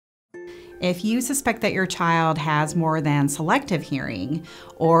If you suspect that your child has more than selective hearing,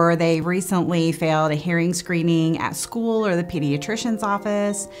 or they recently failed a hearing screening at school or the pediatrician's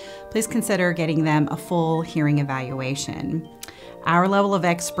office, please consider getting them a full hearing evaluation. Our level of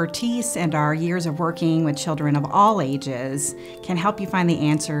expertise and our years of working with children of all ages can help you find the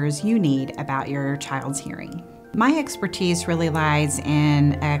answers you need about your child's hearing. My expertise really lies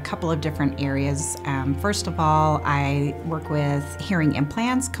in a couple of different areas. First of all, I work with hearing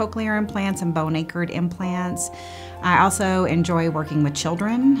implants, cochlear implants, and bone-anchored implants. I also enjoy working with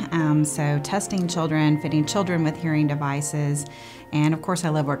children, so testing children, fitting children with hearing devices, and of course I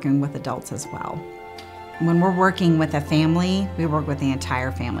love working with adults as well. When we're working with a family, we work with the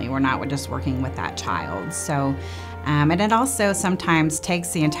entire family. We're not just working with that child. And it also sometimes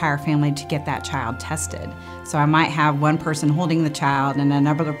takes the entire family to get that child tested. So I might have one person holding the child and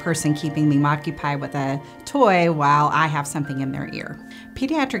another person keeping them occupied with a toy while I have something in their ear.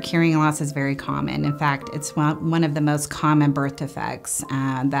 Pediatric hearing loss is very common. In fact, it's one of the most common birth defects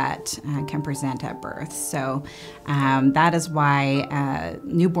that can present at birth. So that is why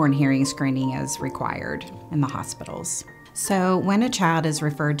newborn hearing screening is required in the hospitals. So when a child is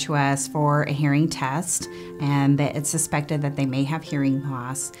referred to us for a hearing test and that it's suspected that they may have hearing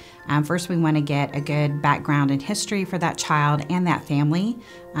loss, first we want to get a good background and history for that child and that family,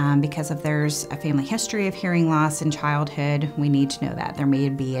 because if there's a family history of hearing loss in childhood, we need to know that. There may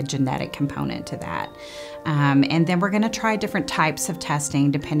be a genetic component to that. And then we're going to try different types of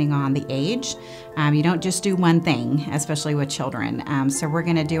testing depending on the age. You don't just do one thing, especially with children. So we're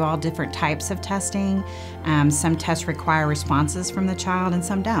going to do all different types of testing. Some tests require responses from the child and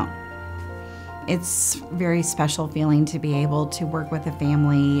some don't. It's a very special feeling to be able to work with a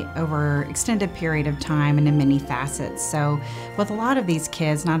family over extended period of time and in many facets. So with a lot of these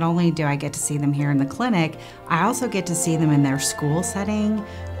kids, not only do I get to see them here in the clinic, I also get to see them in their school setting,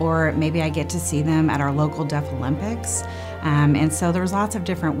 or maybe I get to see them at our local Deaf Olympics. And so there's lots of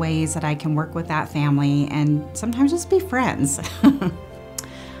different ways that I can work with that family and sometimes just be friends.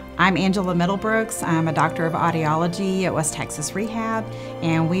 I'm Angela Middlebrooks. I'm a doctor of audiology at West Texas Rehab,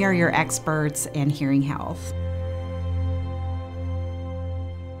 and we are your experts in hearing health.